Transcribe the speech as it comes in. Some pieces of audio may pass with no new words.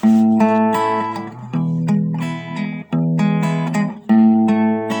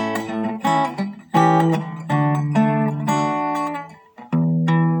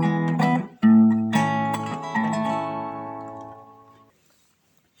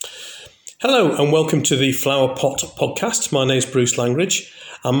Hello and welcome to the Flower Pot podcast. My name is Bruce Langridge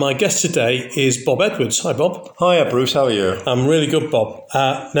and my guest today is Bob Edwards. Hi Bob. Hiya Bruce, how are you? I'm really good, Bob.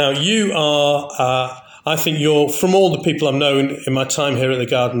 Now you are, I think you're, from all the people I've known in my time here at the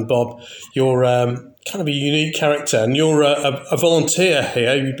Garden, Bob, you're kind of a unique character and you're a volunteer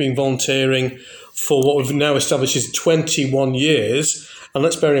here. You've been volunteering for what we've now established is 21 years. And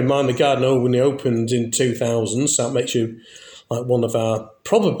let's bear in mind the Garden only opened in 2000, so that makes you like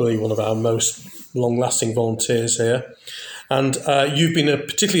probably one of our most long-lasting volunteers here. And you've been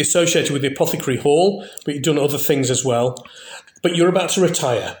particularly associated with the Apothecary Hall, but you've done other things as well. But you're about to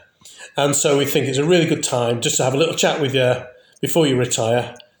retire. And so we think it's a really good time just to have a little chat with you before you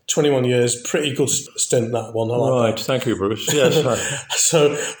retire. 21 years, pretty good stint, that one. I like that. Thank you, Bruce. Yes.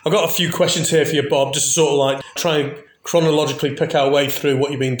 So I've got a few questions here for you, Bob, just to sort of like try and chronologically pick our way through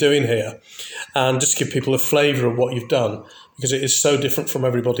what you've been doing here and just give people a flavour of what you've done, because it is so different from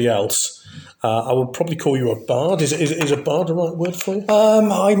everybody else. I would probably call you a bard. Is a bard the right word for you?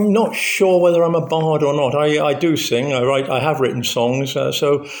 I'm not sure whether I'm a bard or not. I do sing. I have written songs.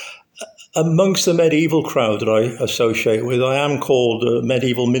 So amongst the medieval crowd that I associate with, I am called a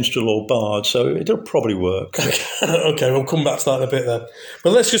medieval minstrel or bard. So it'll probably work. Okay, we'll come back to that in a bit then.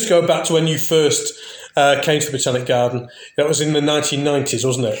 But let's just go back to when you first came to the Botanic Garden. That was in the 1990s,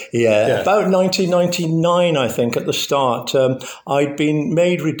 wasn't it? Yeah, about 1999, I think, at the start. I'd been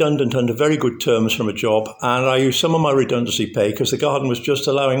made redundant under very good terms from a job, and I used some of my redundancy pay because the garden was just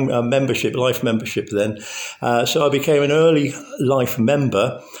allowing life membership then. So I became an early life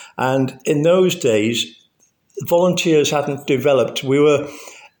member, and in those days, volunteers hadn't developed.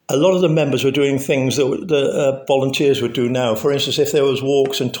 A lot of the members were doing things that the volunteers would do now. For instance, if there was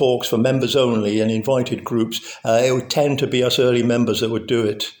walks and talks for members only and invited groups, it would tend to be us early members that would do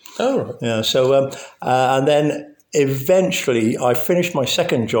it. Oh, right. Yeah. So, and then eventually I finished my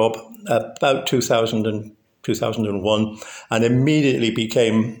second job about 2001 and immediately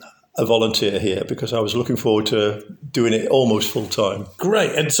became a volunteer here because I was looking forward to doing it almost full time.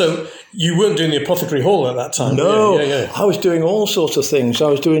 Great. And so you weren't doing the Apothecary Hall at that time? No, yeah. I was doing all sorts of things. I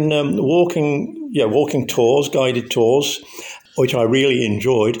was doing walking tours, guided tours, which I really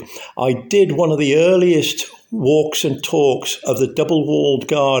enjoyed. I did one of the earliest walks and talks of the double-walled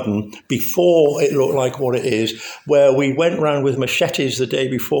garden before it looked like what it is, where we went round with machetes the day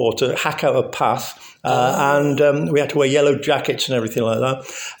before to hack out a path. And we had to wear yellow jackets and everything like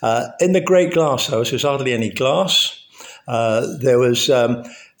that. In the Great Glass House, there's hardly any glass. There was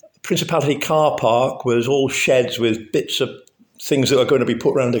Principality Car Park was all sheds with bits of things that are going to be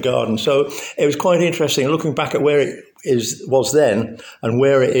put around the garden. So it was quite interesting looking back at where it was then and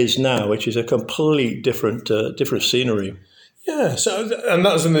where it is now, which is a completely different scenery. Yeah, so and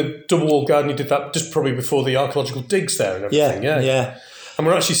that was in the double-walled garden. You did that just probably before the archaeological digs there and everything. Yeah. And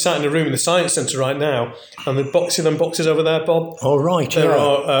we're actually sat in a room in the Science Centre right now, and the boxes over there, Bob. Oh, right, there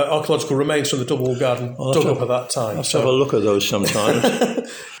are archaeological remains from the double-walled garden dug up at that time. Let's have a look at those sometimes.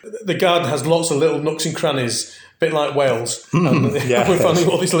 The garden has lots of little nooks and crannies, a bit like Wales. And we're finding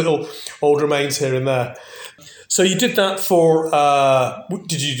all these little old remains here and there. So you did that for,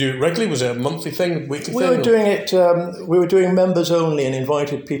 did you do it regularly? Was it a monthly thing, weekly thing? We were doing it, we were doing members only and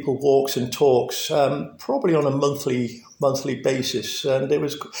invited people walks and talks, probably on a monthly basis. And it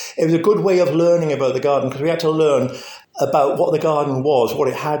was a good way of learning about the garden because we had to learn about what the garden was, what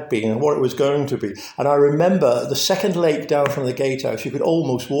it had been and what it was going to be. And I remember the second lake down from the gatehouse, you could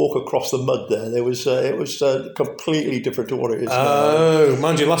almost walk across the mud there. It was completely different to what it is now. Oh,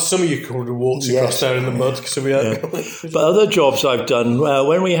 mind you, last summer you could have walked across there in the mud. So we had... But other jobs I've done,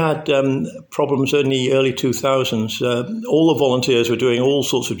 when we had problems in the early 2000s, all the volunteers were doing all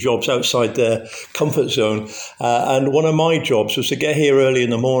sorts of jobs outside their comfort zone. And one of my jobs was to get here early in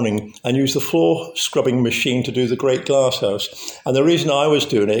the morning and use the floor scrubbing machine to do the Great Glass House. And the reason I was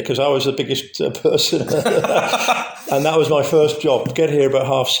doing it, because I was the biggest person, and that was my first job, get here about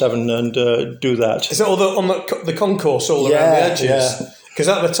 7:30 and do that. Is that all on the concourse all around the edges? Yeah. Because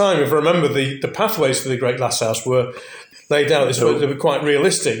at the time, if I remember, the pathways to the Great Glass House were laid out. They were quite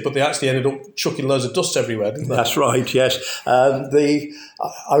realistic, but they actually ended up chucking loads of dust everywhere, didn't they? That's right, yes.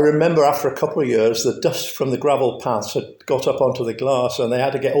 I remember after a couple of years, the dust from the gravel paths had got up onto the glass and they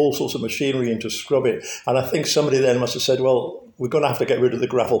had to get all sorts of machinery in to scrub it. And I think somebody then must have said, well, we're going to have to get rid of the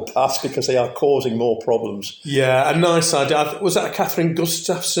gravel paths because they are causing more problems. Yeah, a nice idea. Was that a Catherine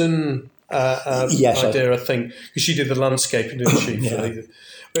Gustafson idea, I think? Because she did the landscaping, didn't she? Yeah.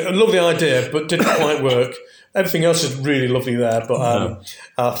 A lovely idea, but didn't quite work. Everything else is really lovely there, but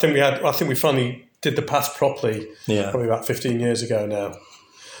I think we finally did the paths properly, probably about 15 years ago now.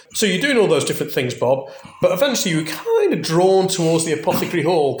 So you're doing all those different things, Bob, but eventually you were kind of drawn towards the Apothecary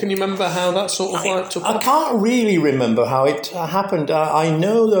Hall. Can you remember how that sort of took I can't really remember how it happened. I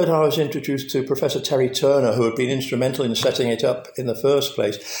know that I was introduced to Professor Terry Turner, who had been instrumental in setting it up in the first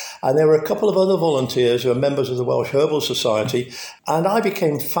place. And there were a couple of other volunteers who are members of the Welsh Herbal Society. And I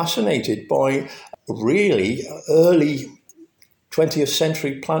became fascinated by really early 20th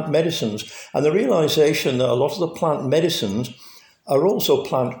century plant medicines and the realization that a lot of the plant medicines are also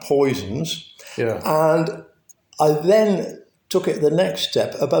plant poisons. Yeah. And I then took it the next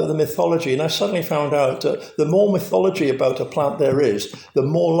step about the mythology, and I suddenly found out that the more mythology about a plant there is, the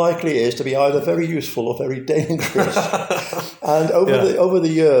more likely it is to be either very useful or very dangerous. And over the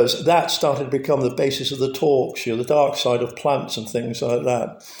years, that started to become the basis of the talks, the dark side of plants and things like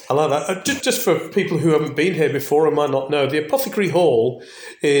that. I like that. Just for people who haven't been here before and might not know, the Apothecary Hall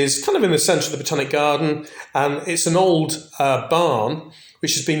is kind of in the centre of the Botanic Garden, and it's an old barn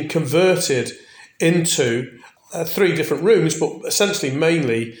which has been converted into 3 different rooms, but essentially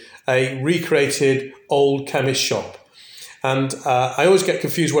mainly a recreated old chemist shop. And I always get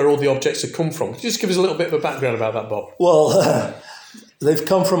confused where all the objects have come from. Could you just give us a little bit of a background about that, Bob? Well, they've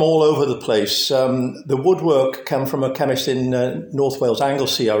come from all over the place. The woodwork came from a chemist in North Wales,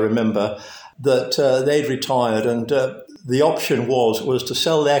 Anglesey, I remember, that they'd retired, and the option was to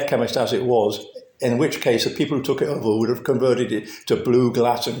sell their chemist as it was, in which case the people who took it over would have converted it to blue,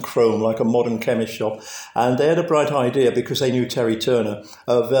 glass and chrome like a modern chemist shop. And they had a bright idea, because they knew Terry Turner,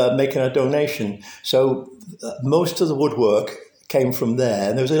 of making a donation. So most of the woodwork came from there.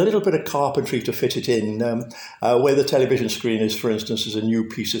 And there was a little bit of carpentry to fit it in. Where the television screen is, for instance, there's a new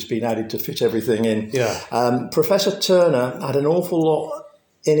piece that's been added to fit everything in. Yeah. Professor Turner had an awful lot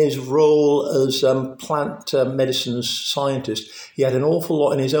in his role as plant medicine scientist. He had an awful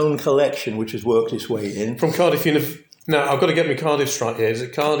lot in his own collection, which has worked its way in. From Cardiff University. Now, I've got to get my Cardiff straight here. Is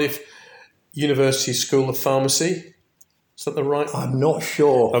it Cardiff University School of Pharmacy? Is that the right? I'm not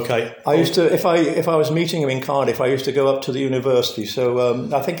sure. Okay. I used to, if I was meeting him in Cardiff, I used to go up to the university.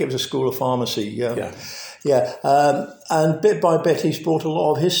 So I think it was a school of pharmacy. Yeah. And bit by bit, he's brought a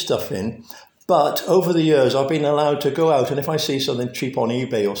lot of his stuff in. But over the years, I've been allowed to go out, and if I see something cheap on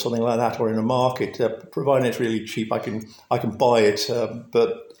eBay or something like that, or in a market, providing it's really cheap, I can buy it.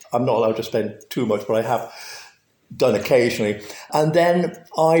 But I'm not allowed to spend too much, but I have done occasionally. And then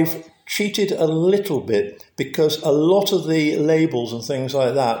I've cheated a little bit, because a lot of the labels and things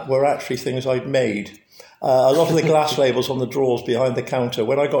like that were actually things I'd made. A lot of the glass labels on the drawers behind the counter,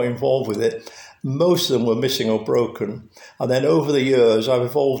 when I got involved with it, most of them were missing or broken. And then over the years, I've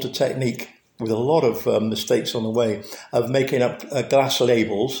evolved a technique, with a lot of mistakes on the way, of making up glass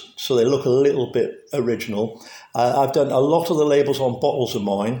labels so they look a little bit original. I've done a lot of the labels on bottles of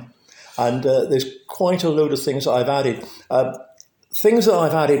mine, and there's quite a load of things that I've added. Things that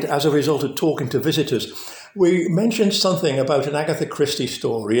I've added as a result of talking to visitors. We mentioned something about an Agatha Christie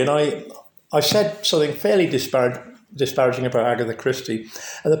story, and I said something fairly disparaging about Agatha Christie,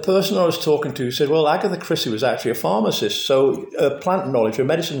 and the person I was talking to said, well, Agatha Christie was actually a pharmacist, so plant knowledge, her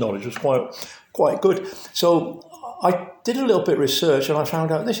medicine knowledge was quite good. So I did a little bit of research, and I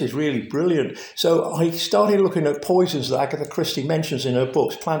found out this is really brilliant. So I started looking at poisons that Agatha Christie mentions in her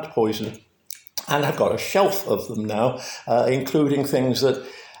books, plant poison, and I've got a shelf of them now, including things that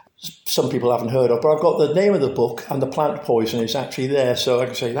some people haven't heard of, but I've got the name of the book, and the plant poison is actually there. So I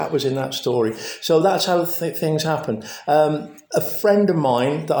can say that was in that story. So that's how things happen. A friend of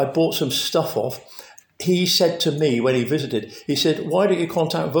mine that I bought some stuff off, he said to me when he visited, he said, why don't you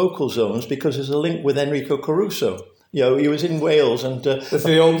contact Vocal Zones? Because there's a link with Enrico Caruso. You know, he was in Wales, and this is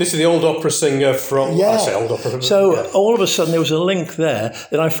the old opera singer from. Yeah. I say old opera. So all of a sudden there was a link there.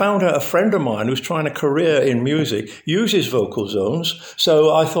 Then I found out a friend of mine who's trying a career in music uses Vocal Zones.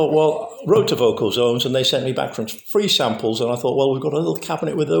 So I thought, well, wrote to Vocal Zones, and they sent me back from free samples. And I thought, well, we've got a little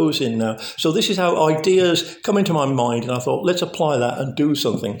cabinet with those in now. So this is how ideas come into my mind, and I thought, let's apply that and do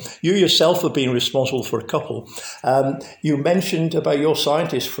something. You yourself have been responsible for a couple. You mentioned about your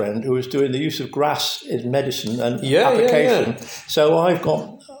scientist friend who was doing the use of grass in medicine and application. Yeah. So I've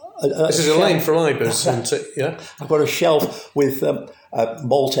got this is Elaine from Ibis, isn't it? Yeah. I've got a shelf with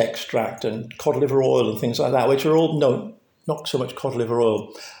malt extract and cod liver oil and things like that, which are all not so much cod liver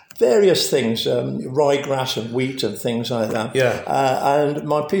oil. Various things, ryegrass and wheat and things like that. Yeah. And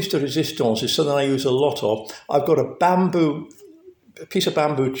my piece de resistance is something I use a lot of. I've got a bamboo piece of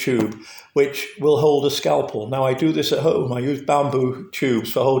bamboo tube which will hold a scalpel. Now, I do this at home. I use bamboo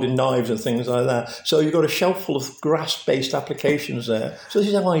tubes for holding knives and things like that. So you've got a shelf full of grass-based applications there. So this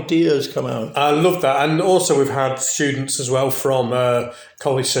is how ideas come out. I love that. And also we've had students as well from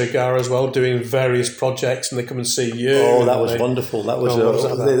College Sirgar as well doing various projects, and they come and see you. Oh, that was wonderful. That was,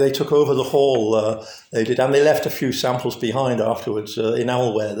 they took over the hall. They did, and they left a few samples behind afterwards,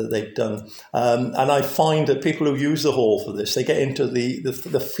 enamelware that they'd done. And I find that people who use the hall for this, they get into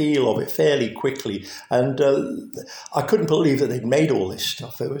the feel of it fairly quickly. And I couldn't believe that they'd made all this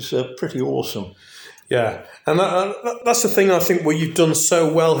stuff. It was pretty awesome. Yeah, and that's the thing I think what you've done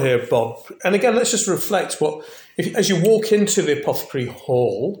so well here, Bob. And again, let's just reflect as you walk into the apothecary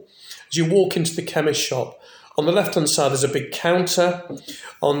hall, as you walk into the chemist shop, on the left-hand side there's a big counter.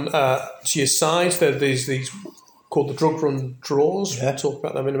 On to your side, there's these called the drug run drawers. Yeah. We'll talk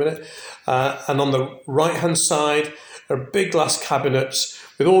about them in a minute. And on the right-hand side are big glass cabinets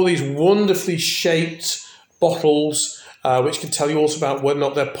with all these wonderfully shaped bottles, which can tell you also about whether or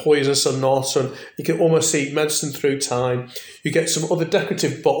not they're poisonous or not, and you can almost see medicine through time. You get some other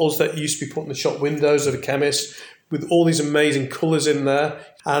decorative bottles that used to be put in the shop windows of a chemist with all these amazing colours in there,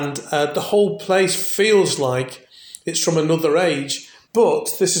 and the whole place feels like it's from another age,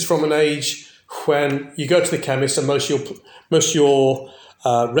 but this is from an age when you go to the chemist and most of your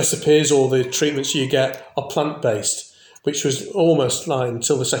recipes or the treatments you get are plant-based, which was almost like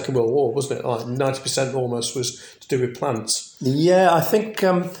until the Second World War, wasn't it? Like 90% almost was to do with plants. Yeah, I think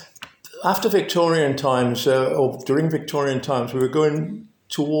after Victorian times, or during Victorian times, we were going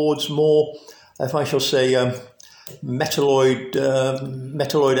towards more, if I shall say, metalloid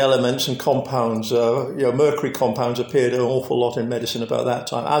elements and compounds. Mercury compounds appeared an awful lot in medicine about that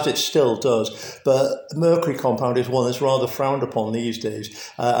time, as it still does. But mercury compound is one that's rather frowned upon these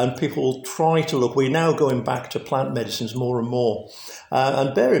days, and people try to look. We're now going back to plant medicines more and more.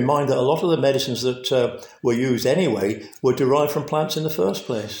 And bear in mind that a lot of the medicines that were used anyway were derived from plants in the first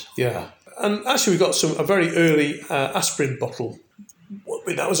place. Yeah, and actually we got a very early aspirin bottle.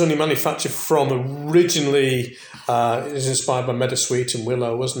 That was only manufactured from originally, it was inspired by Meadowsweet and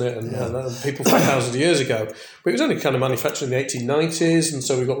Willow, wasn't it? And people 5,000 years ago. But it was only kind of manufactured in the 1890s, and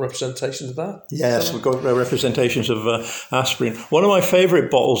so we've got representations of that. Yes, we've got representations of aspirin. One of my favourite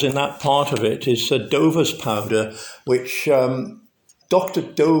bottles in that part of it is Dover's powder, which Dr.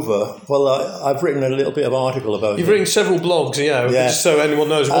 Dover, well, I've written a little bit of article about You've written several blogs, just so anyone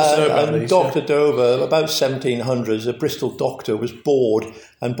knows who wants to know about these. Dr. Dover, about 1700s, a Bristol doctor, was bored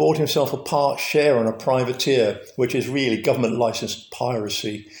and bought himself a part share on a privateer, which is really government licensed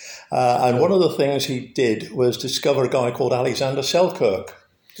piracy. And one of the things he did was discover a guy called Alexander Selkirk.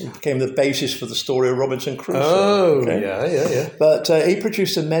 It became the basis for the story of Robinson Crusoe. Oh, okay? Yeah. But he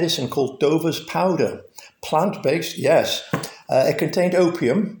produced a medicine called Dover's powder. Plant-based, yes. It contained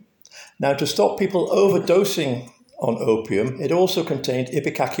opium. Now, to stop people overdosing on opium, it also contained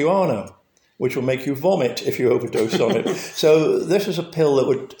ipecacuanha, which will make you vomit if you overdose on it. So this was a pill that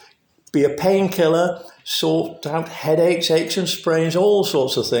would be a painkiller, sort out headaches, aches and sprains, all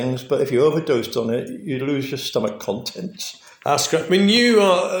sorts of things. But if you overdosed on it, you'd lose your stomach contents. That's great. I mean,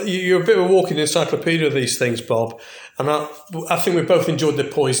 you're a bit of a walking encyclopedia of these things, Bob. And I think we both enjoyed the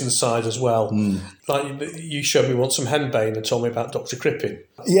poison side as well. Like you showed me once some henbane and told me about Dr. Crippen.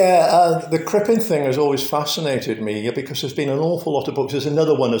 Yeah, the Crippen thing has always fascinated me because there's been an awful lot of books. There's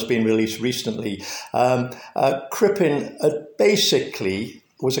another one that's been released recently. Crippen basically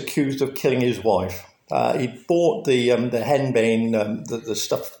was accused of killing his wife. He bought the henbane, the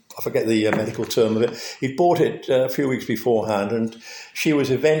stuff. I forget the medical term of it. He bought it a few weeks beforehand, and she was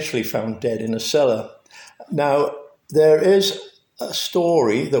eventually found dead in a cellar. Now, there is a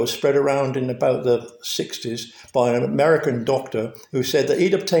story that was spread around in about the 60s by an American doctor who said that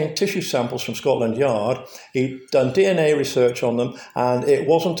he'd obtained tissue samples from Scotland Yard, he'd done DNA research on them, and it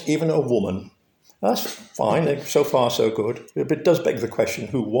wasn't even a woman. That's fine, so far so good, but it does beg the question,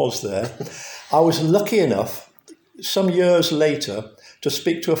 who was there? I was lucky enough, some years later, to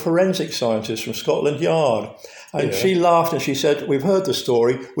speak to a forensic scientist from Scotland Yard. And she laughed and she said, "We've heard the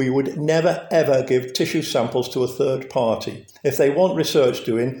story. We would never, ever give tissue samples to a third party. If they want research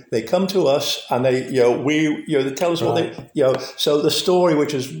doing, they come to us and they tell us what they, So the story,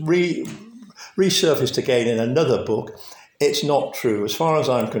 which has resurfaced again in another book, it's not true. As far as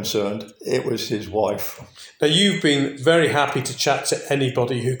I'm concerned, it was his wife." Now, you've been very happy to chat to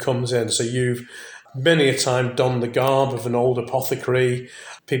anybody who comes in. So you've many a time donned the garb of an old apothecary.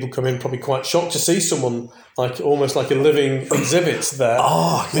 People come in probably quite shocked to see someone almost like a living exhibit there.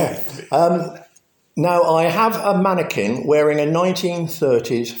 Oh, yeah. Now, I have a mannequin wearing a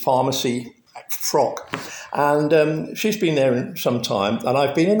 1930s pharmacy frock. And she's been there in some time, and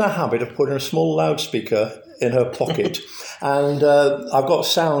I've been in the habit of putting a small loudspeaker in her pocket. And I've got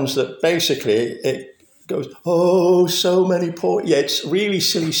sounds that basically it goes, oh, so many poor... Yeah, it's really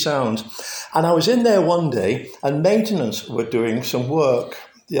silly sounds. And I was in there one day, and maintenance were doing some work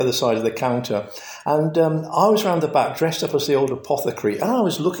the other side of the counter. And I was round the back, dressed up as the old apothecary, and I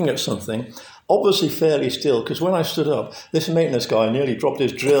was looking at something, obviously fairly still, because when I stood up, this maintenance guy nearly dropped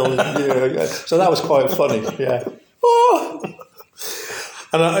his drill. So that was quite funny, yeah. Oh!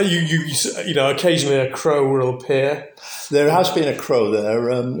 And you know, occasionally a crow will appear. There has been a crow there,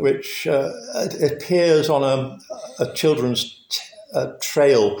 which appears on a children's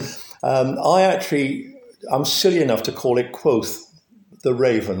trail. I'm silly enough to call it Quoth the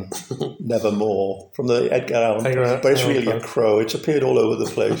Raven, Nevermore, from the Edgar Allan Poe. But it's really a crow. It's appeared all over the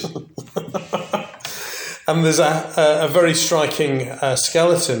place. And there's a very striking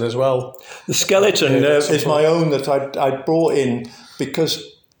skeleton as well. The skeleton is my own that I brought in because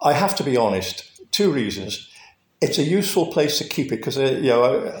I have to be honest, 2 reasons. It's a useful place to keep it because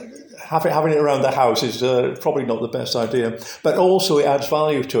having it around the house is probably not the best idea, but also it adds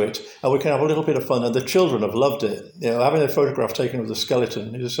value to it, and we can have a little bit of fun. And the children have loved it. You know, having a photograph taken of the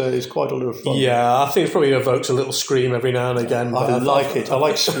skeleton is quite a lot of fun. Yeah, I think it probably evokes a little scream every now and again. I like it. I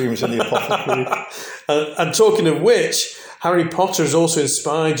like screams in the apothecary. And talking of which, Harry Potter has also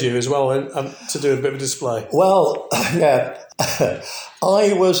inspired you as well to do a bit of a display. Well, yeah.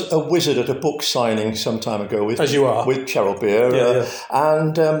 I was a wizard at a book signing some time ago with Cheryl Beer,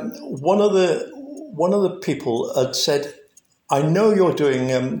 and one of the people had said, "I know you're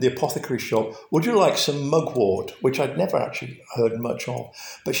doing the apothecary shop. Would you like some mugwort?" Which I'd never actually heard much of,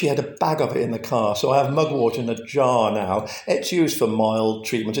 but she had a bag of it in the car, so I have mugwort in a jar now. It's used for mild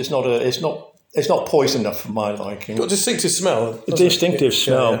treatment. It's not poison enough for my liking. Got a distinctive smell. Distinctive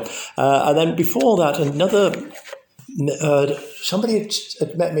smell. Yeah. And then before that, somebody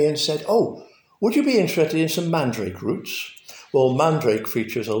had met me and said, "Oh, would you be interested in some mandrake roots?" Well, mandrake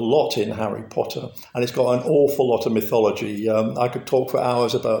features a lot in Harry Potter, and it's got an awful lot of mythology. I could talk for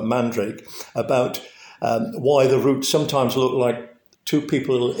hours about mandrake, about why the roots sometimes look like 2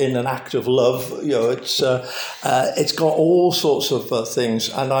 people in an act of love. You know, it's got all sorts of things.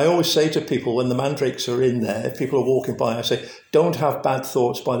 And I always say to people when the mandrakes are in there, if people are walking by, I say, don't have bad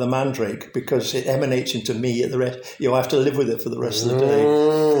thoughts by the mandrake because it emanates into me at the rest. You have to live with it for the rest of the day.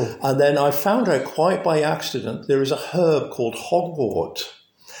 And then I found out quite by accident there is a herb called hogwort.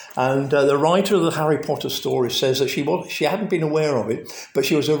 And the writer of the Harry Potter story says that she hadn't been aware of it, but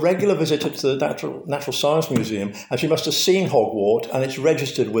she was a regular visitor to the Natural Science Museum, and she must have seen hogwort, and it's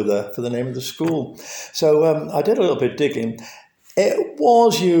registered with her for the name of the school. So I did a little bit of digging. It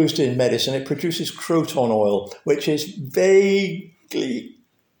was used in medicine. It produces croton oil, which is very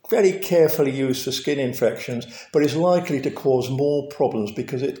carefully used for skin infections, but is likely to cause more problems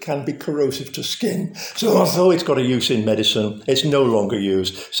because it can be corrosive to skin. So although it's got a use in medicine, it's no longer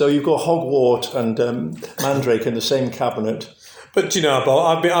used. So you've got hogwort and mandrake in the same cabinet. But you know,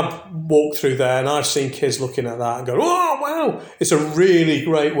 Bob, I've walked through there and I've seen kids looking at that and go, "Oh wow!" It's a really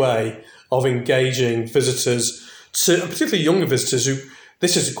great way of engaging visitors, particularly younger visitors who.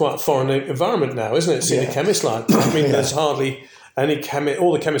 This is quite a foreign environment now, isn't it? Seeing a chemist like that. I mean, there's hardly any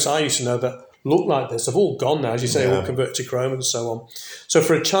all the chemists I used to know that look like this have all gone now, as you say, all converted to chrome and so on. So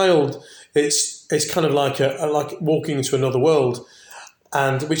for a child, it's kind of like walking into another world,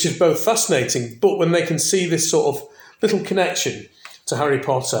 and which is both fascinating. But when they can see this sort of little connection to Harry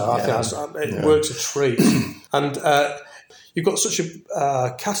Potter, I think it works a treat. And you've got such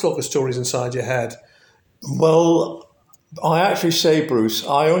a catalogue of stories inside your head. Well, I actually say, Bruce,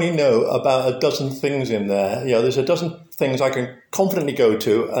 I only know about a dozen things in there. You know, there's a dozen things I can confidently go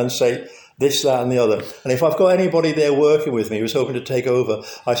to and say this, that, and the other. And if I've got anybody there working with me who's hoping to take over,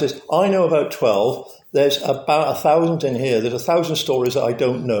 I says, I know about 12. There's about 1,000 in here. There's 1,000 stories that I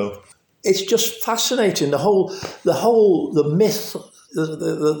don't know. It's just fascinating. The myth,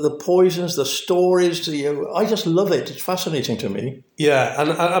 the poisons, the stories. I just love it. It's fascinating to me. Yeah,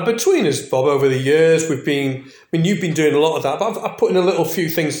 and between us, Bob, over the years, you've been doing a lot of that, but I've put in a little few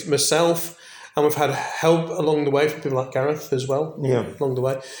things myself, and we've had help along the way from people like Gareth as well, along the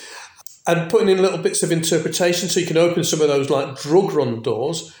way. And putting in little bits of interpretation so you can open some of those like drug run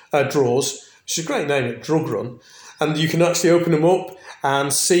drawers, which is a great name, drug run, and you can actually open them up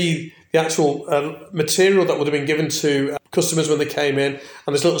and see the actual material that would have been given to customers when they came in,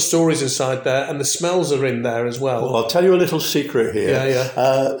 and there's little stories inside there, and the smells are in there as well. Well, I'll tell you a little secret here.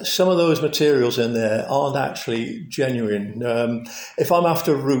 Yeah. Some of those materials in there aren't actually genuine. If I'm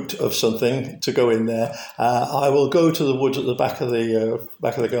after a root of something to go in there, I will go to the woods at the back of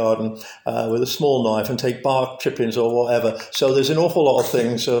the garden with a small knife and take bark chippings or whatever. So there's an awful lot of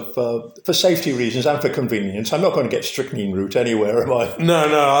things for safety reasons and for convenience. I'm not going to get strychnine root anywhere, am I? No,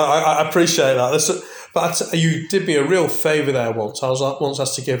 I appreciate that. But you did me a real favour there once. I was once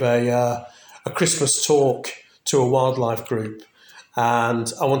asked to give a Christmas talk to a wildlife group,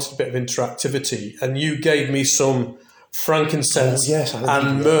 and I wanted a bit of interactivity, and you gave me some frankincense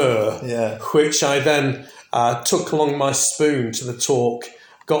and myrrh, which I then took along my spoon to the talk,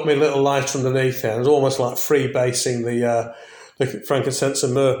 got me a little lighter underneath it, and it was almost like freebasing the frankincense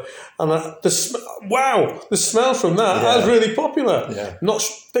and myrrh. And the smell from that was really popular. Yeah. Not a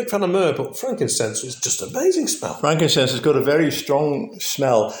big fan of myrrh, but frankincense was just amazing smell. Frankincense has got a very strong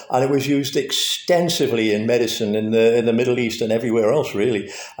smell, and it was used extensively in medicine in the Middle East and everywhere else,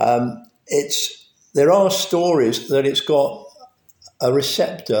 really. There are stories that it's got a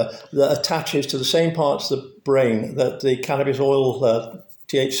receptor that attaches to the same parts of the brain that the cannabis oil,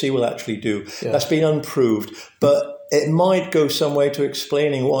 THC, will actually do. Yeah. That's been unproved, but it might go some way to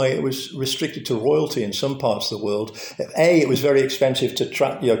explaining why it was restricted to royalty in some parts of the world. It was very expensive to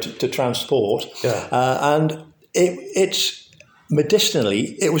transport, and it's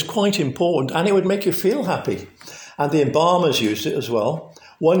medicinally, it was quite important, and it would make you feel happy. And the embalmers used it as well.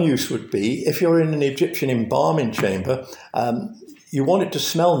 One use would be, if you're in an Egyptian embalming chamber, you want it to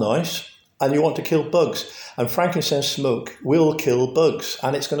smell nice, and you want to kill bugs. And frankincense smoke will kill bugs,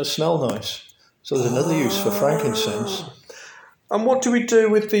 and it's going to smell nice. So there's another use for frankincense. And what do we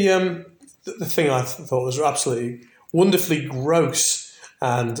do with the thing I thought was absolutely wonderfully gross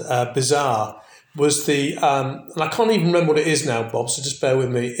and bizarre was and I can't even remember what it is now, Bob, so just bear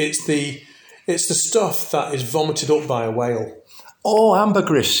with me. It's the stuff that is vomited up by a whale. Oh,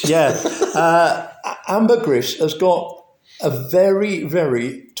 ambergris, yeah. Ambergris has got a very,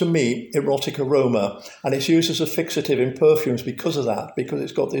 very, to me, erotic aroma, and it's used as a fixative in perfumes because of that, because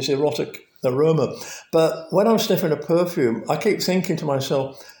it's got this erotic aroma. But when I'm sniffing a perfume, I keep thinking to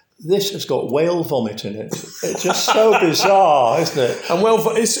myself, this has got whale vomit in it. It's just so bizarre, isn't it? And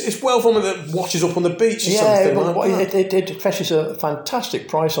it's whale vomit that washes up on the beach or something like that. It fetches a fantastic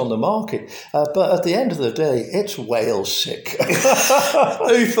price on the market, but at the end of the day, it's whale sick.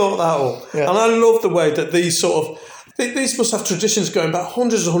 Who thought that all? Yeah. And I love the way that these must have traditions going back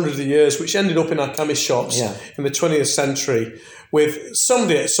hundreds and hundreds of years, which ended up in our chemist shops in the 20th century, with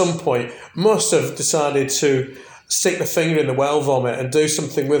somebody at some point must have decided to stick the finger in the whale vomit and do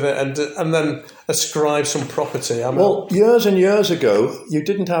something with it and then ascribe some property. Well, years and years ago, you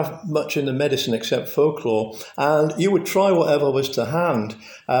didn't have much in the medicine except folklore, and you would try whatever was to hand.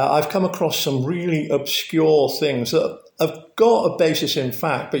 I've come across some really obscure things that have got a basis in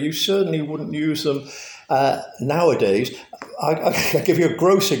fact, but you certainly wouldn't use them nowadays. I'll give you a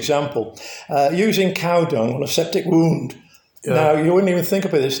gross example. Using cow dung on a septic wound. Yeah. Now, you wouldn't even think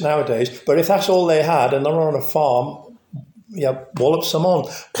about this nowadays, but if that's all they had and they're on a farm, wallop some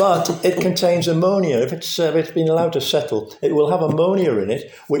on. But it contains ammonia. If it's been allowed to settle, it will have ammonia in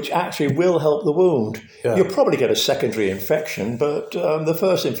it, which actually will help the wound. Yeah. You'll probably get a secondary infection, but the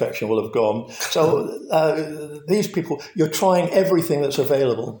first infection will have gone. So these people, you're trying everything that's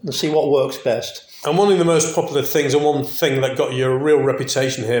available and see what works best. And one of the most popular things, and one thing that got you a real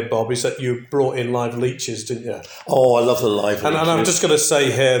reputation here, Bob, is that you brought in live leeches, didn't you? Oh, I love the live leeches. And I'm just going to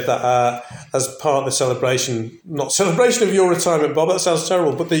say here that as part of the celebration, not celebration of your retirement, Bob, that sounds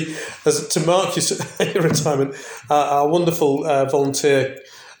terrible, but to mark your retirement, our wonderful volunteer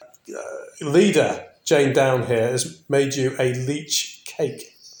leader, Jane Down here, has made you a leech cake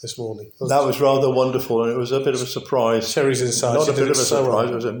this morning. That was rather wonderful, and it was a bit of a surprise. Cherries inside. Not a bit of a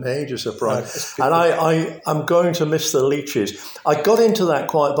surprise, it was a major surprise. Right, and I'm going to miss the leeches. I got into that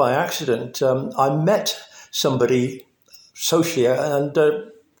quite by accident. I met somebody socially, and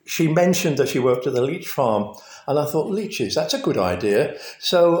she mentioned that she worked at the leech farm. And I thought, leeches, that's a good idea.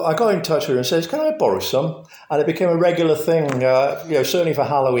 So I got in touch with her and says, can I borrow some? And it became a regular thing, certainly for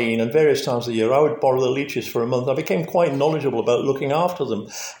Halloween and various times of the year. I would borrow the leeches for a month. I became quite knowledgeable about looking after them.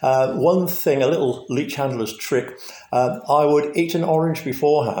 One thing, a little leech handler's trick, I would eat an orange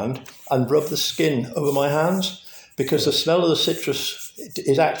beforehand and rub the skin over my hands, because the smell of the citrus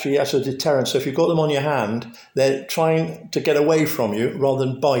is actually as a deterrent. So if you've got them on your hand, they're trying to get away from you rather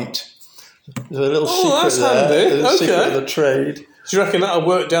than bite. There's a little secret there. Handy. There's a secret of the trade. Do you reckon that'll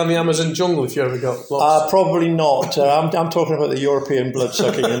work down the Amazon jungle if you ever got lost? Probably not. I'm talking about the European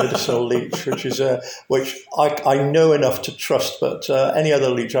blood-sucking and medicinal leech, which I know enough to trust, but any other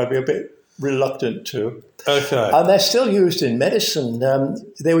leech I'd be a bit reluctant to. Okay. And they're still used in medicine.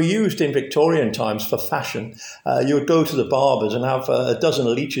 They were used in Victorian times for fashion. You would go to the barbers and have a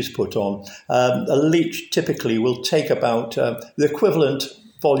dozen leeches put on. A leech typically will take about the equivalent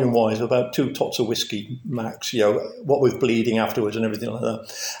volume-wise, about 2 tots of whiskey max, what with bleeding afterwards and everything like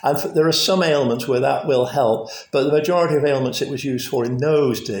that. And there are some ailments where that will help, but the majority of ailments it was used for in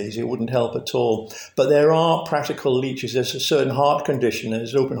those days, it wouldn't help at all. But there are practical leeches. There's a certain heart condition,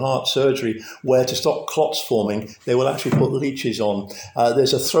 there's open heart surgery, where to stop clots forming, they will actually put leeches on.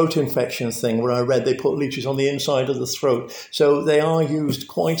 There's a throat infection thing where I read they put leeches on the inside of the throat. So they are used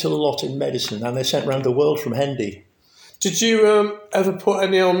quite a lot in medicine, and they're sent around the world from Hendy. Did you ever put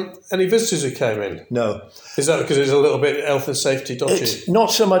any on any visitors who came in? No. Is that because it's a little bit health and safety dodgy? It's not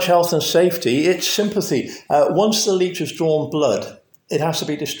so much health and safety, it's sympathy. Once the leech has drawn blood, it has to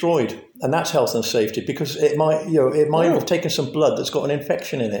be destroyed. And that's health and safety, because it might have taken some blood that's got an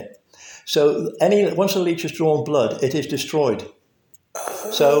infection in it. So once the leech has drawn blood, it is destroyed.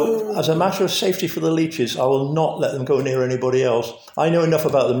 So as a matter of safety for the leeches, I will not let them go near anybody else. I know enough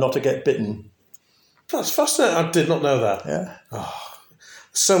about them not to get bitten. That's fascinating. I did not know that. Yeah. Oh,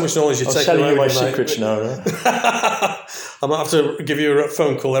 so much knowledge you're taking telling away you my with me, secrets now. Right? I might have to give you a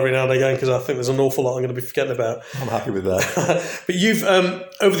phone call every now and again, because I think there's an awful lot I'm going to be forgetting about. I'm happy with that. But you've,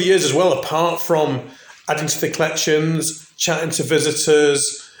 over the years as well, apart from adding to the collections, chatting to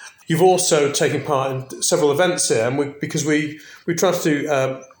visitors, you've also taken part in several events here. And because we tried to do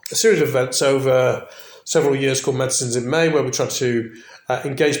a series of events over several years called Medicines in May, where we tried to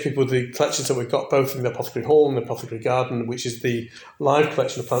engage people with the collections that we've got both in the Apothecary Hall and the Apothecary Garden, which is the live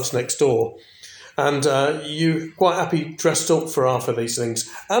collection of plants next door. And you quite happy dressed up for half of these things.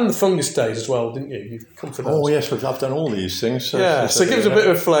 And the fungus days as well, didn't you? You've come for those. Oh, yes, I've done all these things. So give us a bit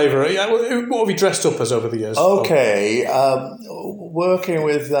of a flavour. What have you dressed up as over the years? Okay, working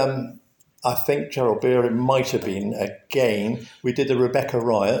with... I think Gerald Beer, it might have been again. We did the Rebecca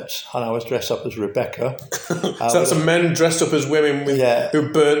riots, and I was dressed up as Rebecca. So that's some men dressed up as women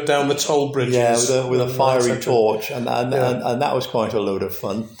who burnt down the toll bridges. Yeah, with a fiery torch, and that was quite a load of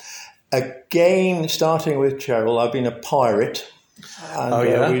fun. Again, starting with Gerald, I've been a pirate,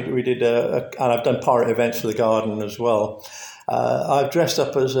 and we did and I've done pirate events for the garden as well. I've dressed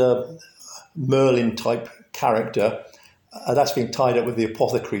up as a Merlin type character. That's been tied up with the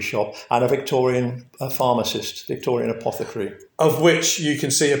apothecary shop, and a Victorian pharmacist, Victorian apothecary. Of which you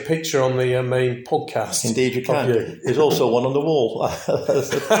can see a picture on the main podcast. Indeed you can. There's also one on the wall.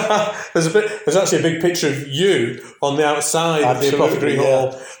 There's actually a big picture of you on the outside of the apothecary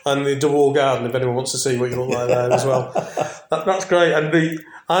hall and the Double Garden, if anyone wants to see what you look like there as well. That's great. And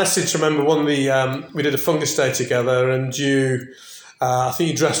I seem to remember we did a fungus day together, and you... I think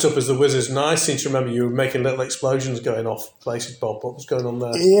you dressed up as the wizards, and I seem to remember you were making little explosions going off places, Bob. What was going on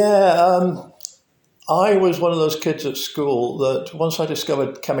there? Yeah, I was one of those kids at school that once I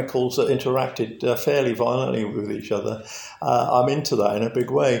discovered chemicals that interacted fairly violently with each other, I'm into that in a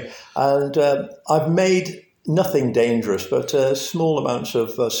big way. And I've made nothing dangerous, but small amounts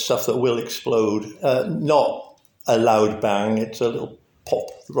of stuff that will explode. Not a loud bang, it's a little pop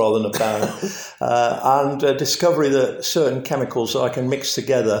rather than a bang, and discovery that certain chemicals that I can mix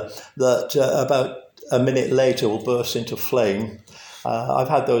together that about a minute later will burst into flame. I've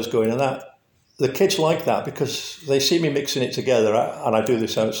had those going, and the kids like that because they see me mixing it together, and I do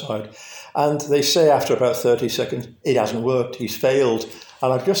this outside, and they say after about 30 seconds, it hasn't worked, he's failed.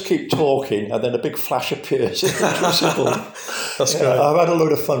 And I just keep talking, and then a big flash appears. That's great. I've had a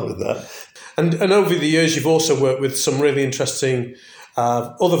load of fun with that. And over the years, you've also worked with some really interesting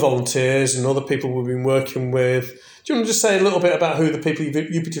other volunteers and other people we've been working with. Do you want to just say a little bit about who the people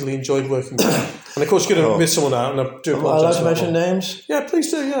you particularly enjoyed working with? And of course, you're going to miss someone out, and I do apologise. Am I allowed to mention names? Yeah,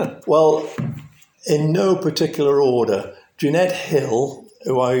 please do, yeah. Well, in no particular order, Jeanette Hill,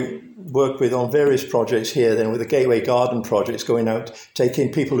 who I worked with on various projects here, then with the Gateway Garden projects, going out,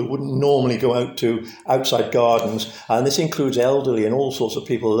 taking people who wouldn't normally go out to outside gardens, and this includes elderly and all sorts of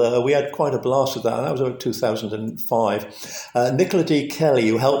people. We had quite a blast with that, and that was about 2005. Nicola D. Kelly,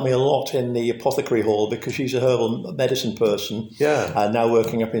 who helped me a lot in the Apothecary Hall because she's a herbal medicine person, and now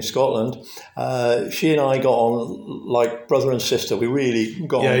working up in Scotland. She and I got on like brother and sister. We really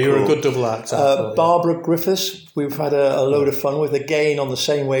got on. Yeah, you're a good double act. Barbara Griffiths, we've had a load of fun with, again on the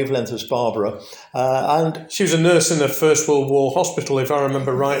same wavelength as Barbara. And she was a nurse in the First World War hospital, if I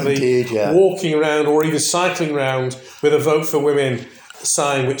remember rightly. Indeed, yeah. Walking around or even cycling around with a Vote for Women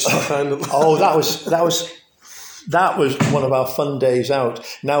sign, which she found. Oh, that was that was one of our fun days out.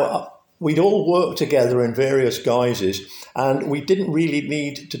 Now, we'd all worked together in various guises, and we didn't really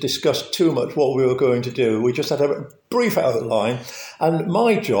need to discuss too much what we were going to do. We just had a brief outline, and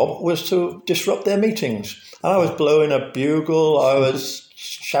my job was to disrupt their meetings. And I was blowing a bugle, I was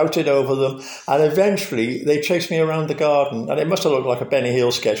shouted over them, and eventually they chased me around the garden. And it must have looked like a Benny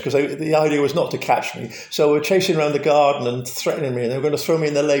Hill sketch, because the idea was not to catch me. So we were chasing around the garden and threatening me, and they were going to throw me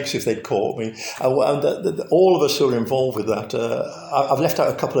in the legs if they'd caught me. And all of us who were involved with that, I've left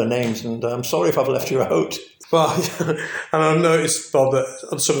out a couple of names, and I'm sorry if I've left you out. Well, and I've noticed, Bob, that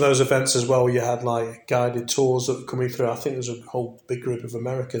on some of those events as well, you had like guided tours that were coming through. I think there's a whole big group of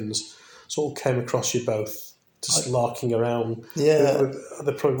Americans sort of came across you both, just larking around. Yeah.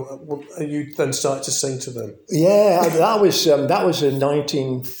 You then started to sing to them. Yeah, that was a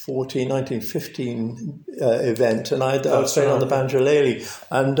 1914, 1915 event, and I was playing on the banjolele,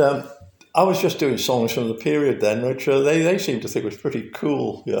 and I was just doing songs from the period then, which they seemed to think was pretty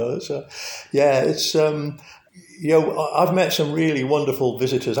cool. So, it's. I've met some really wonderful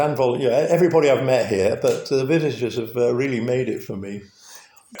visitors and everybody I've met here, but the visitors have really made it for me.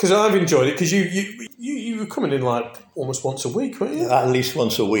 Because I've enjoyed it, because you were coming in like almost once a week, weren't you? At least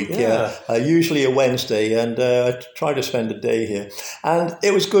once a week, yeah. Usually a Wednesday, and I try to spend a day here. And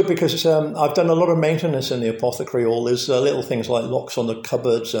it was good because I've done a lot of maintenance in the apothecary hall. There's little things like locks on the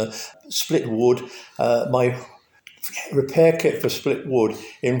cupboards, split wood. My repair kit for split wood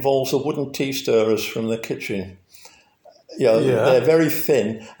involves the wooden tea stirrers from the kitchen. They're very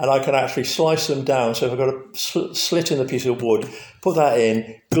thin, and I can actually slice them down. So if I've got a slit in the piece of wood, put that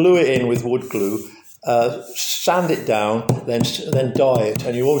in, glue it in with wood glue, sand it down, then dye it,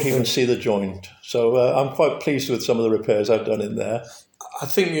 and you won't even see the joint. So I'm quite pleased with some of the repairs I've done in there. I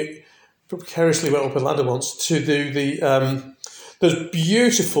think you precariously went up a ladder once to do those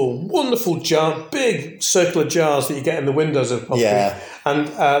beautiful, wonderful big circular jars that you get in the windows of apothecary, and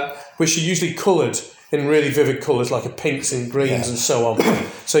which are usually coloured in really vivid colours, like a pinks and greens and so on.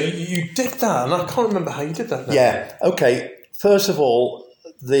 So you did that, and I can't remember how you did that now. Yeah, okay. First of all,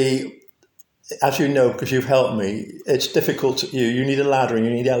 as you know, because you've helped me, it's difficult. You need a ladder, and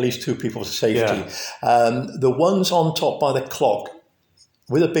you need at least two people for safety. Yeah. The ones on top by the clock,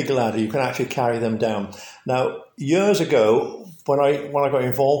 with a big ladder, you can actually carry them down. Now, years ago, when I got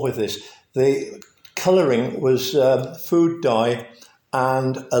involved with this, the colouring was food dye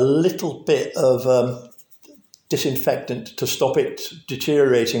and a little bit of disinfectant to stop it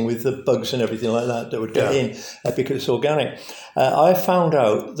deteriorating with the bugs and everything like that would get in because it's organic. I found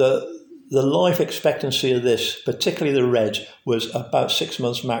out that the life expectancy of this, particularly the red, was about 6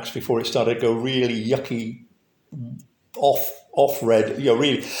 months max before it started to go really yucky off red,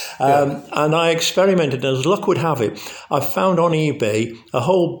 really. And I experimented, and as luck would have it, I found on eBay a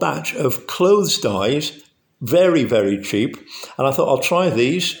whole batch of clothes dyes, very, very cheap. And I thought, I'll try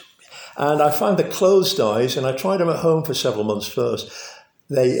these. And I found the clothes dyes, and I tried them at home for several months first.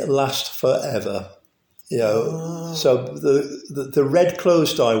 They last forever. So the red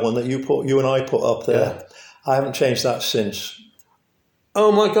clothes dye one that you and I put up there, I haven't changed that since.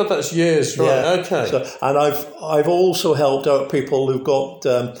 Oh my God, that's years, right? Yeah. Okay. So, and I've also helped out people who've got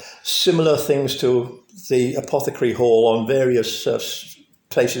similar things to the apothecary hall on various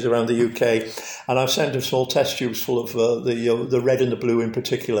places around the UK, and I've sent them small test tubes full of the red and the blue in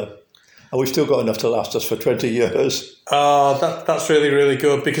particular. And we've still got enough to last us for 20 years. That's really, really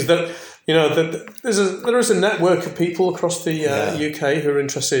good, because there is a network of people across the UK who are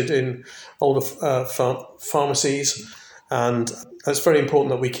interested in older pharmacies, and it's very important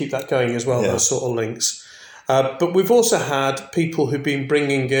that we keep that going as well, those sort of links. But we've also had people who've been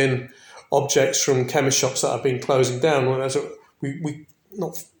bringing in objects from chemist shops that have been closing down. We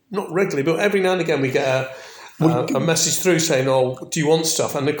not regularly, but every now and again we get a message through saying, "Oh, do you want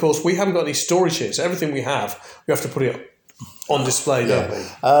stuff?" And of course, we haven't got any storage here, so everything we have to put it on display, don't we?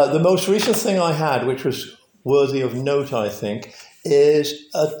 The most recent thing I had, which was worthy of note, I think, is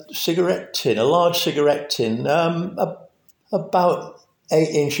a cigarette tin, a large cigarette tin, about 8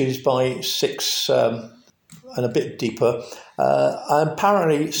 inches by 6 and a bit deeper. And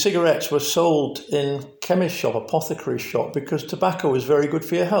apparently cigarettes were sold in chemist shop, apothecary shop, because tobacco is very good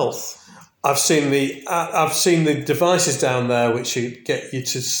for your health. I've seen the devices down there which get you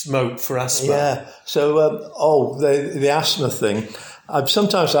to smoke for asthma. Yeah. So the asthma thing. I've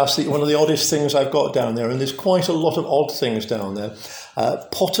sometimes asked one of the oddest things I've got down there, and there's quite a lot of odd things down there.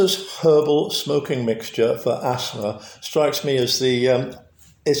 Potter's herbal smoking mixture for asthma strikes me as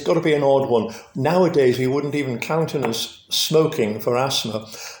it's got to be an odd one. Nowadays, we wouldn't even count it as smoking for asthma,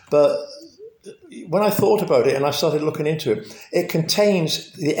 but when I thought about it and I started looking into it, it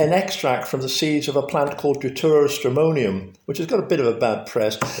contains an extract from the seeds of a plant called Datura stramonium, which has got a bit of a bad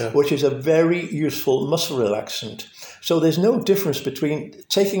press, which is a very useful muscle relaxant. So there's no difference between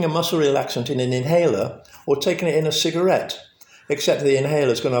taking a muscle relaxant in an inhaler or taking it in a cigarette, except the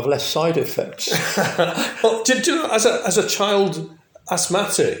inhaler is going to have less side effects. Well, do you know, as a child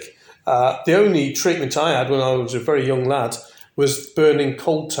asthmatic, the only treatment I had when I was a very young lad was burning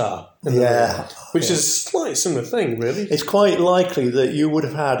coal tar in the room, which is a slightly similar thing, really. It's quite likely that you would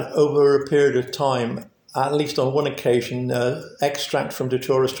have had, over a period of time, at least on one occasion, extract from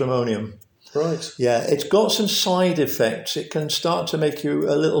Datura stramonium. Right. Yeah, it's got some side effects. It can start to make you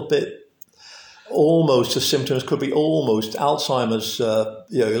a little bit, almost the symptoms could be almost Alzheimer's,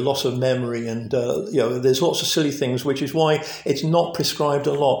 loss of memory, and there's lots of silly things, which is why it's not prescribed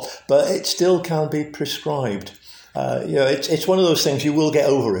a lot, but it still can be prescribed. It's one of those things you will get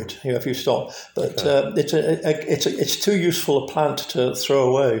over it, if you stop. But it's too useful a plant to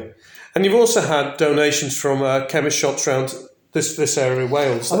throw away. And you've also had donations from chemist shops around this area of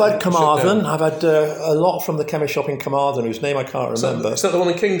Wales. I've had Carmarthen. I've had a lot from the chemist shop in Carmarthen, whose name I can't remember. Is that the one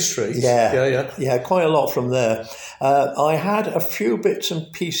in King Street? Yeah, quite a lot from there. I had a few bits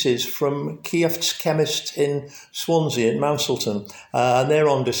and pieces from Kieft's Chemist in Swansea, in Mounselton, and they're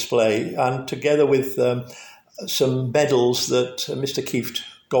on display. And together with some medals that Mr. Kieft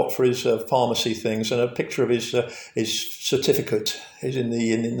got for his pharmacy things, and a picture of his certificate is in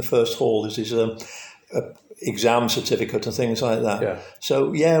the first hall. Is his exam certificate and things like that. Yeah. So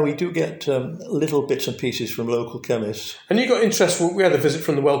we do get little bits and pieces from local chemists. And you got interest. We had a visit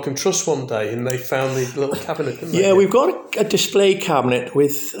from the Wellcome Trust one day, and they found the little cabinet. Didn't they? Yeah, we've got a display cabinet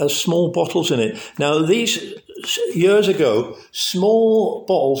with small bottles in it. Now, these years ago, small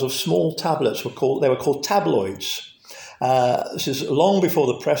bottles of small tablets were called tabloids. This is long before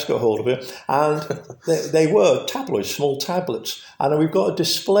the press got hold of it, and they were tabloids, small tablets. And we've got a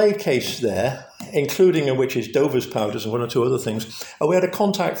display case there, including which is Dover's powders and one or two other things. And we had a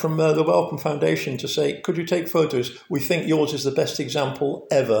contact from the Wellcome Foundation to say, could you take photos? We think yours is the best example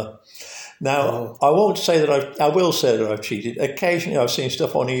ever. Now, I will say that I've cheated. Occasionally I've seen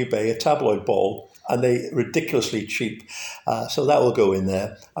stuff on eBay, a tabloid bottle, and they're ridiculously cheap. So that will go in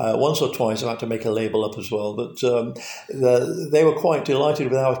there. Once or twice I've had to make a label up as well. But they were quite delighted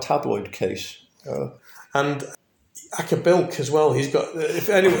with our tabloid case. And Acker Bilk as well. He's got.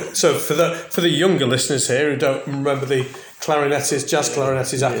 So for the younger listeners here who don't remember the jazz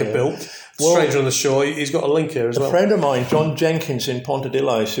clarinetist Acker Bilk, Stranger on the Shore, he's got a link here as well. A friend of mine, John Jenkins in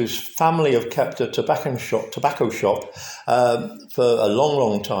Pontedilais, whose family have kept a tobacco shop for a long,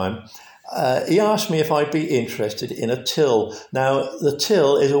 long time. He asked me if I'd be interested in a till. Now, the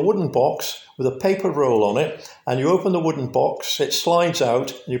till is a wooden box with a paper roll on it, and you open the wooden box, it slides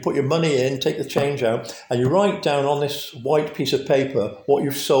out, and you put your money in, take the change out, and you write down on this white piece of paper what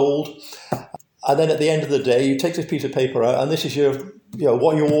you've sold. And then at the end of the day, you take this piece of paper out, and this is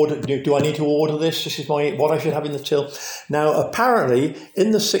what you order. Do I need to order this? This is what I should have in the till. Now, apparently,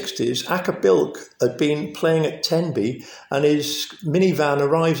 in the 60s, Acker Bilk had been playing at Tenby, and his minivan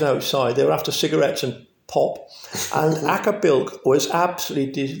arrives outside. They were after cigarettes and pop, and Acker Bilk was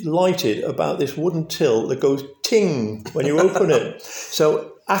absolutely delighted about this wooden till that goes ting when you open it.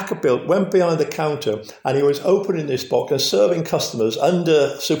 So Acker Bilk went behind the counter and he was opening this box and serving customers under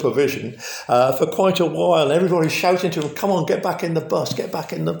supervision for quite a while. And everybody's shouting to him, come on, get back in the bus, get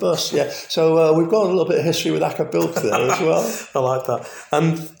back in the bus. Yeah. So we've got a little bit of history with Acker Bilk there as well. I like that.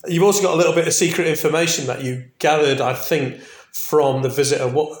 And you've also got a little bit of secret information that you gathered, I think, from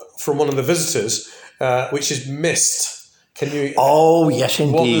from one of the visitors, which is mist. Can you? Oh, yes,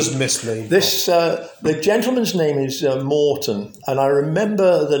 indeed. What does mist mean? The gentleman's name is Morton, and I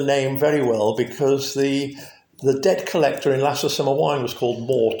remember the name very well because the debt collector in Last of Summer Wine was called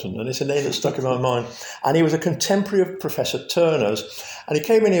Morton, and it's a name that stuck in my mind. And he was a contemporary of Professor Turner's, and he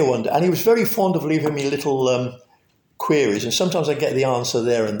came in here one day, and he was very fond of leaving me little queries, and sometimes I get the answer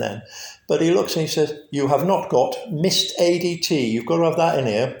there and then. But he looks and he says, "You have not got mist ADT. You've got to have that in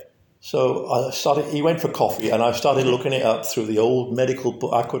here." So he went for coffee, and I started looking it up through the old medical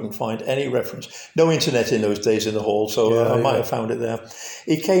book. I couldn't find any reference. No internet in those days in the hall, so I might have found it there.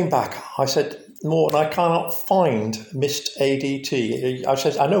 He came back. I said, Morton, I cannot find mist ADT. I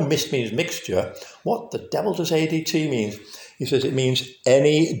said, I know mist means mixture. What the devil does ADT mean? He says, it means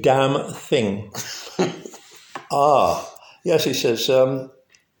any damn thing. Yes, he says,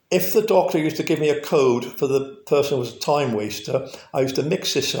 if the doctor used to give me a code for the person who was a time waster, I used to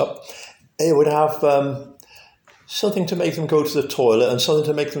mix this up. It would have something to make them go to the toilet and something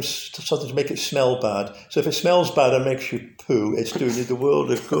to make it smell bad. So if it smells bad and makes you poo, it's doing you the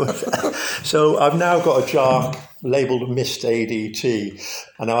world of good. So I've now got a jar labelled Mist ADT.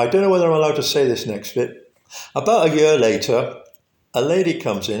 And now I don't know whether I'm allowed to say this next bit. About a year later, a lady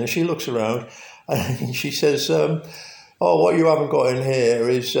comes in and she looks around and she says, what you haven't got in here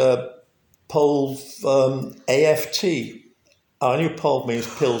is Pulv AFT. I knew Pulv means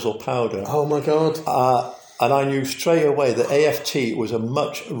pills or powder. Oh my God. And I knew straight away that AFT was a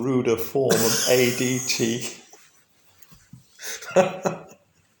much ruder form of ADT.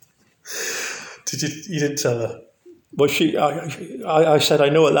 You didn't tell her? Well, I said, I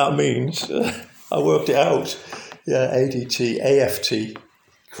know what that means. I worked it out. Yeah, ADT, AFT.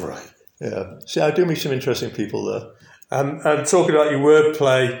 Great. Yeah. See, I do meet some interesting people there. And talking about your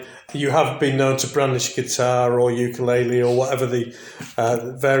wordplay, you have been known to brandish guitar or ukulele or whatever the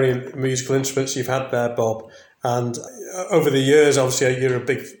varying musical instruments you've had there, Bob. And over the years, obviously, you're a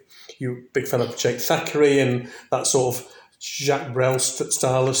big fan of Jake Thackeray and that sort of Jacques Brel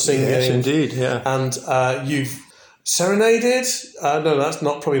style of singing. Yes, indeed, yeah. And you've serenaded? No, that's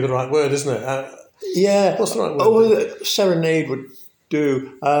not probably the right word, isn't it? Yeah. What's the right word? Serenade would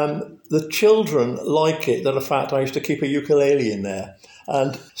do. The children like it, that the fact I used to keep a ukulele in there.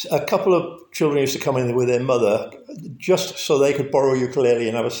 And a couple of children used to come in with their mother just so they could borrow a ukulele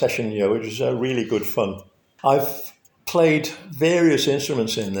and have a session, which was really good fun. I've played various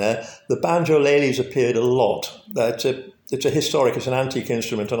instruments in there. The banjo-lele's appeared a lot. It's a historic, it's an antique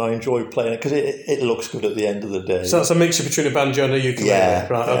instrument, and I enjoy playing it because it looks good at the end of the day. So that's a mixture between a banjo and a ukulele? Yeah.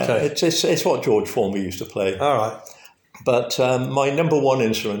 Right, yeah. okay. It's what George Formby used to play. All right. But my number one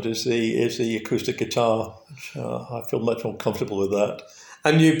instrument is the acoustic guitar. I feel much more comfortable with that.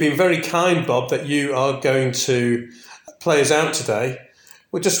 And you've been very kind, Bob, that you are going to play us out today.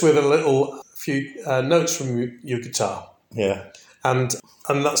 Just with a few notes from your guitar. Yeah. And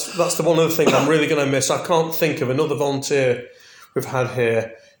that's the one other thing I'm really going to miss. I can't think of another volunteer we've had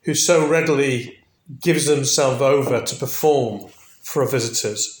here who so readily gives themselves over to perform for our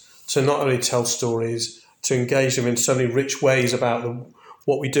visitors, to not only tell stories, to engage them in so many rich ways about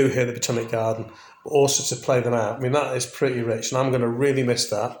what we do here at the Botanic Garden, but also to play them out. I mean, that is pretty rich, and I'm going to really miss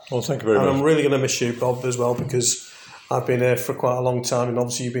that. Well, thank you very much. And I'm really going to miss you, Bob, as well, because I've been here for quite a long time, and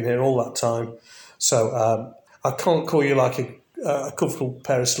obviously you've been here all that time. So I can't call you like a comfortable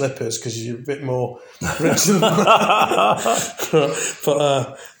pair of slippers because you're a bit more rich than that.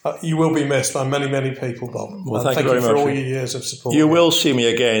 But you will be missed by many, many people, Bob. Well, thank you very much for all your years of support. You will see me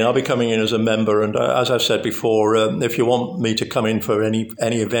again. I'll be coming in as a member, and as I've said before, if you want me to come in for any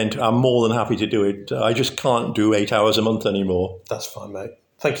event, I'm more than happy to do it. I just can't do 8 hours a month anymore. That's fine, mate.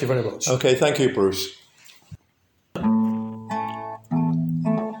 Thank you very much. Okay, thank you, Bruce.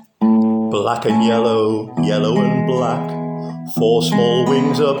 Black and yellow, yellow and black, 4 small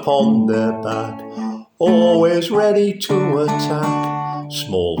wings upon their back, always ready to attack,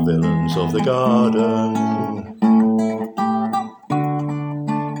 small villains of the garden.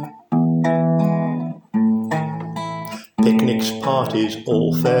 Picnics, parties,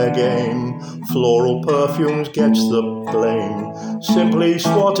 all fair game, floral perfumes gets the blame, simply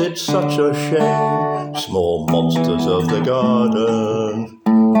swat, it's such a shame, small monsters of the garden.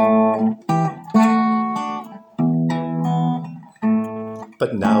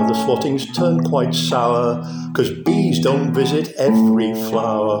 But now the swatting's turned quite sour, 'cause bees don't visit every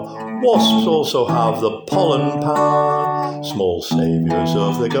flower. Wasps also have the pollen power, small saviours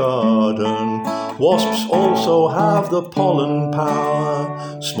of the garden. Wasps also have the pollen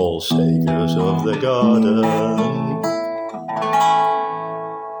power, small saviours of the garden.